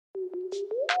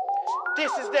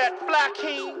This is that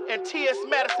Flykingi and T.S.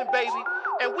 Madison, baby.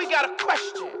 And we got a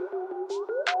question.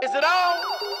 Is it on?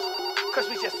 Because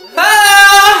we just...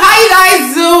 How you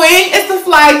guys doing? It's the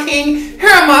Flykingi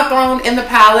here on my throne in the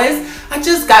palace. I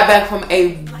just got back from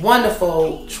a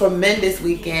wonderful, tremendous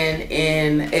weekend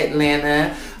in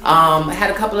Atlanta. I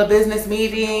had a couple of business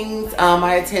meetings.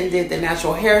 I attended the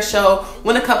natural hair show,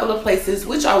 went a couple of places,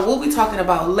 which I will be talking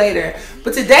about later.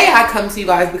 But today I come to you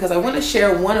guys because I want to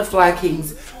share one of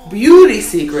Flykingi's beauty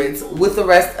secrets with the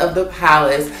rest of the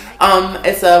palace.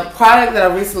 It's a product that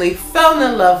I recently fell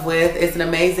in love with. It's an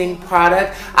amazing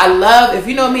product. I love, if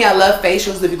you know me, I love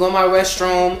facials. If you go in my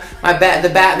restroom, the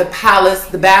bathroom palace,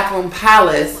 the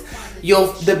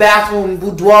bathroom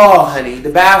boudoir, honey,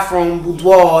 the bathroom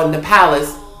boudoir in the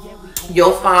palace,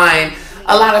 you'll find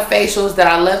a lot of facials that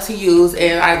I love to use.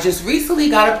 And I just recently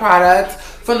got a product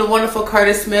from the wonderful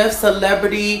Curtis Smith,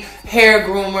 celebrity hair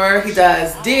groomer. He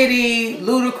does Diddy,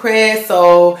 Ludacris,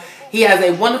 so he has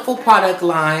a wonderful product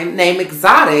line named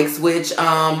Xotics, which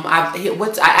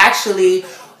I actually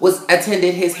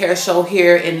attended his hair show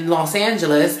here in Los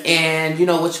Angeles, and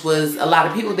which was a lot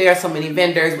of people there, so many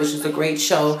vendors, which was a great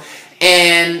show.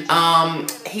 And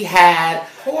he had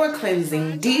pore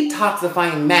cleansing,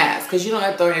 detoxifying mask, because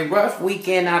after a rough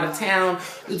weekend out of town,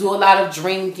 we do a lot of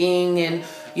drinking, and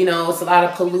it's a lot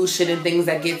of pollution and things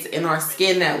that gets in our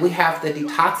skin that we have to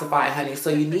detoxify, honey. So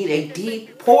you need a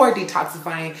deep pore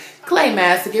detoxifying clay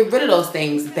mask to get rid of those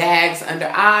things, bags under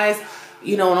eyes,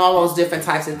 and all those different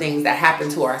types of things that happen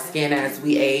to our skin as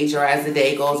we age or as the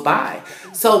day goes by.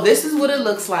 So this is what it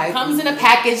looks like. Comes in a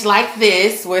package like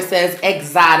this where it says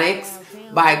Xotics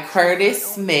by Curtis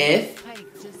Smith.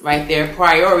 Right there,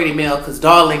 priority mail, because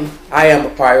darling, I am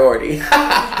a priority.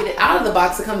 Get it out of the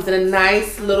box. It comes in a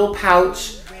nice little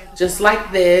pouch, just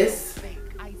like this.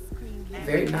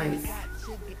 Very nice.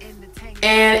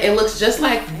 And it looks just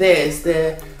like this.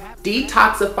 The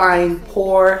detoxifying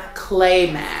pore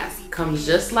clay mask comes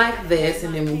just like this,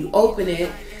 and then when you open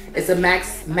it, it's a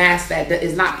mask that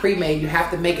is not pre-made. You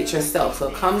have to make it yourself. So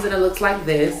it comes and it looks like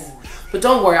this. But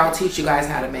don't worry, I'll teach you guys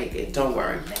how to make it. Don't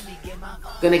worry.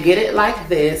 Gonna get it like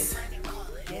this.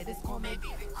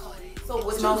 So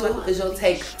what you'll do is you'll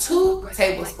take 2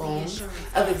 tablespoons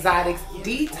of Xotics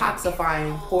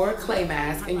detoxifying pore clay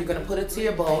mask, and you're gonna put it to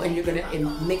your bowl, and you're gonna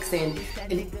mix in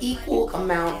an equal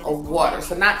amount of water.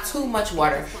 So not too much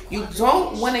water. You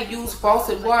don't want to use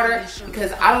faucet water,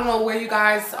 because I don't know where you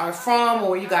guys are from or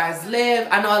where you guys live.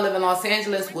 I know I live in Los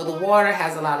Angeles where the water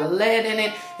has a lot of lead in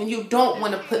it, and you don't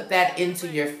want to put that into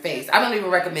your face. I don't even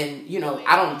recommend,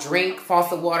 I don't drink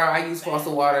faucet water. I use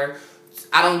faucet water.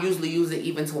 I don't usually use it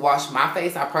even to wash my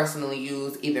face. I personally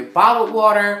use either bottled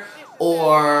water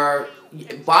or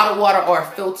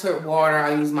filtered water.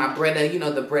 I use my Brita,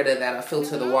 the Brita that'll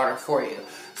filter the water for you.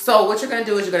 So what you're going to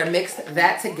do is you're going to mix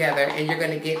that together, and you're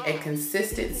going to get a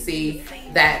consistency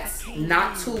that's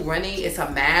not too runny. It's a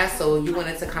mask, so you want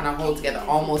it to kind of hold together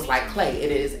almost like clay.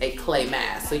 It is a clay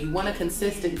mask. So you want a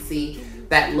consistency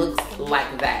that looks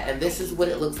like that. And this is what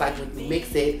it looks like when you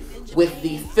mix it with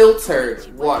the filtered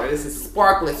water. This is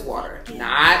sparkless water,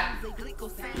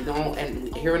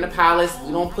 and here in the palace,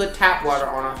 we don't put tap water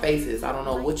on our faces. I don't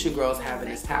know what you girls have in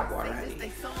this tap water,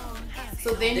 honey.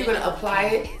 So then you're gonna apply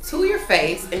it to your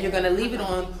face, and you're gonna leave it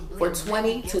on for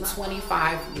 20 to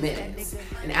 25 minutes.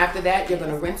 And after that, you're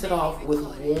gonna rinse it off with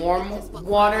warm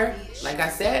water. Like I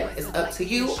said, it's up to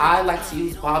you. I like to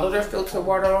use bottled or filtered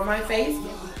water on my face,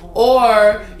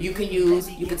 or you can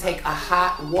take a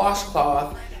hot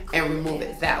washcloth and remove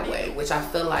it that way, which I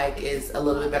feel like is a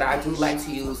little bit better. I do like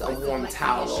to use a warm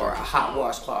towel or a hot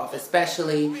washcloth,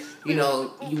 especially, you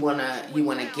wanna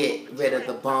get rid of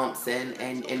the bumps and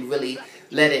really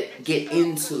let it get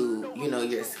into,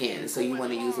 your skin. So you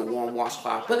wanna use a warm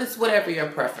washcloth, but it's whatever your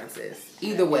preference is.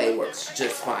 Either way works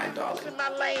just fine, darling. In my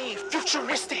lane,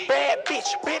 futuristic bad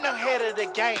bitch, been ahead of the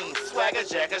game. Swagger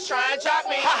jackers try and jock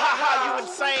me. Ha ha ha, you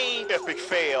insane. Epic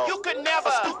fail. You could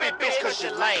never, stupid bitch, cause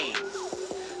you're lame.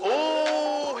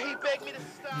 Oh, he begged me to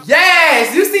stop.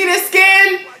 Yes, you see this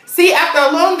skin? See, after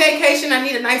a long vacation, I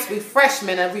need a nice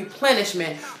refreshment, a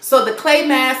replenishment. So the clay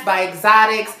mask by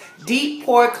Xotics, deep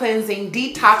pore cleansing,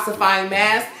 detoxifying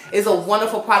mask, is a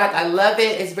wonderful product. I love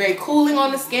it. It's very cooling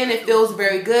on the skin. It feels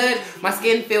very good. My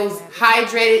skin feels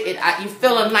hydrated. You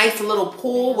feel a nice little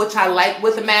pull, which I like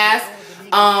with the mask.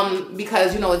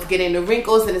 Because it's getting the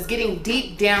wrinkles, and it's getting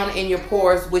deep down in your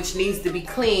pores, which needs to be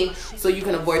clean so you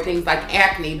can avoid things like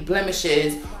acne,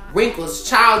 blemishes, wrinkles.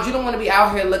 Child, you don't want to be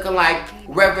out here looking like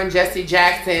Reverend Jesse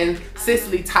Jackson,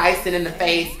 Cicely Tyson in the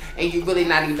face, and you're really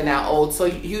not even that old. So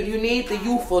you need the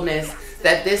youthfulness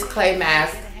that this clay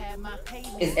mask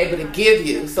is able to give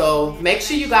you. So make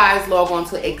sure you guys log on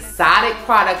to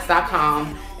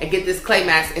exoticproducts.com and get this clay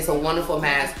mask. It's a wonderful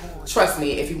mask. Trust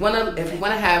me, if you wanna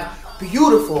have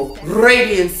beautiful,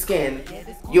 radiant skin,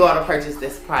 you ought to purchase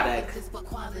this product.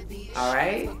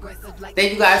 Alright?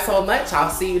 Thank you guys so much. I'll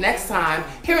see you next time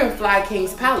here in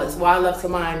Flyking's Palace, where I love to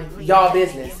mind y'all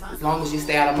business, as long as you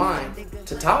stay out of mine.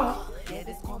 Ta-ta.